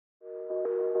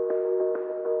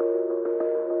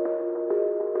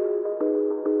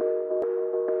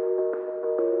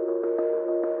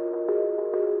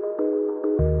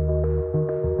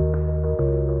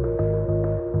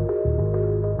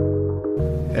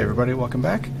Hey everybody, welcome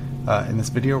back. In this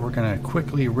video we're going to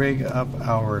quickly rig up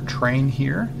our train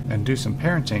here and do some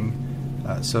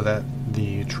parenting so that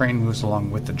the train moves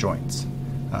along with the joints.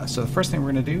 So the first thing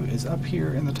we're going to do is up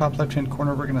here in the top left hand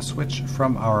corner we're going to switch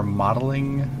from our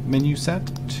modeling menu set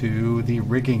to the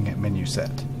rigging menu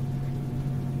set.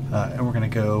 And we're going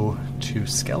to go to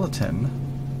skeleton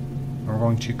and we're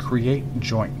going to create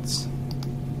joints.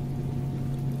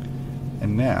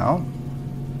 And now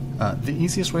the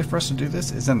easiest way for us to do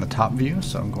this is in the top view,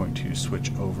 so I'm going to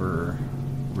switch over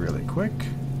really quick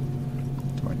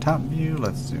to my top view.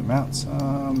 Let's zoom out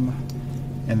some.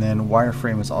 And then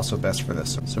wireframe is also best for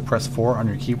this. So press 4 on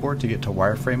your keyboard to get to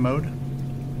wireframe mode.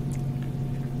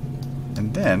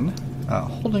 And then,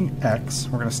 holding X,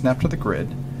 we're going to snap to the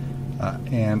grid,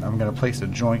 and I'm going to place a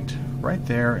joint right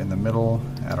there in the middle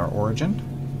at our origin.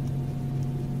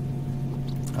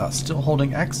 Still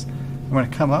holding X, I'm going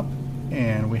to come up,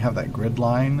 and we have that grid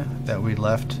line that we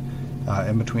left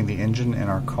in between the engine and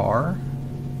our car.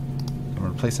 I'm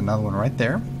going to place another one right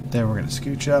there. Then we're going to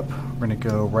scooch up. We're going to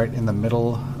go right in the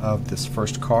middle of this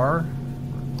first car.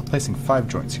 We're placing 5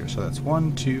 joints here, so that's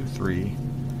 1, 2, 3.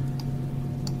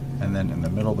 And then in the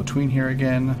middle between here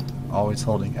again, always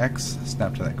holding X,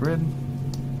 snap to that grid.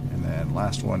 And then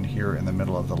last one here in the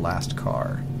middle of the last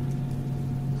car.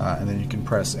 And then you can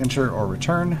press Enter or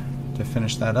Return to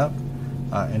finish that up.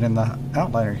 And in the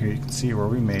outliner here you can see where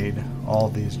we made all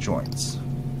these joints.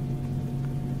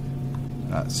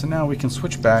 So now we can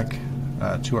switch back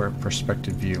to our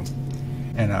perspective view,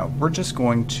 and we're just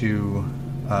going to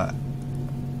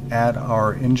add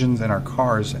our engines and our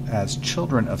cars as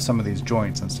children of some of these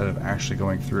joints instead of actually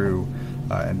going through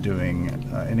and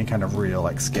doing any kind of real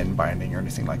like skin binding or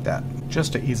anything like that,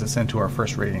 just to ease us into our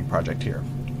first rigging project here.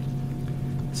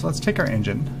 So let's take our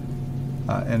engine,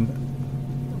 and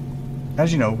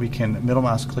as you know, we can middle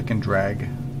mouse click and drag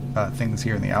things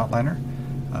here in the outliner.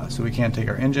 So we can take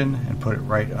our engine and put it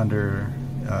right under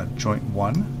joint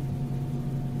 1.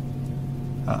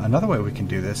 Another way we can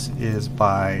do this is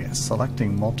by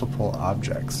selecting multiple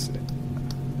objects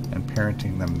and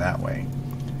parenting them that way.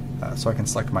 So I can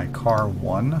select my car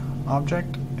 1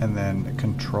 object and then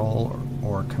control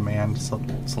or command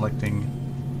selecting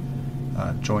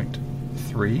joint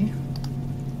 3, and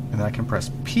then I can press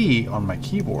P on my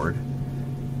keyboard,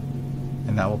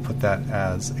 and that will put that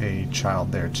as a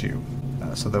child there too.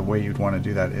 So the way you'd want to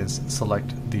do that is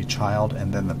select the child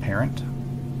and then the parent.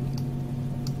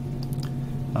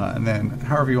 And then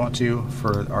however you want to,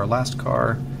 for our last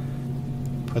car,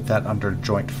 put that under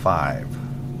joint 5.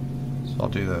 So I'll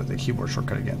do the keyboard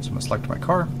shortcut again. So I'm going to select my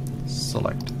car,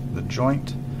 select the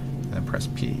joint, and then press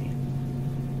P.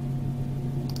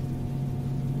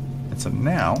 And so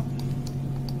now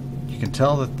you can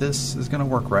tell that this is going to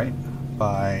work right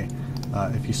by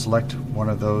if you select one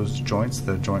of those joints,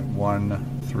 the joint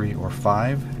 1, 3, or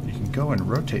 5, you can go and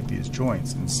rotate these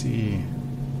joints and see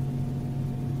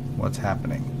what's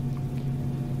happening.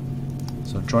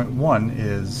 So joint 1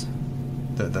 is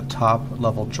the top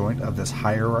level joint of this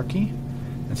hierarchy,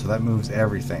 and so that moves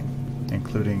everything,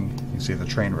 including, you see the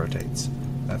train rotates.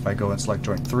 And if I go and select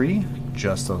joint 3,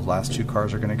 just those last 2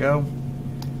 cars are going to go,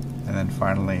 and then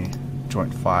finally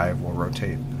joint 5 will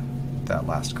rotate that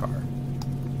last car.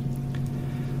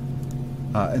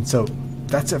 And so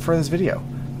that's it for this video.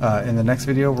 In the next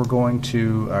video we're going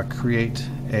to create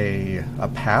a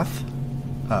path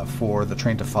for the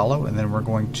train to follow, and then we're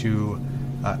going to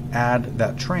add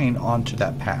that train onto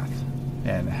that path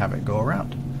and have it go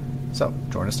around. So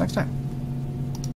join us next time.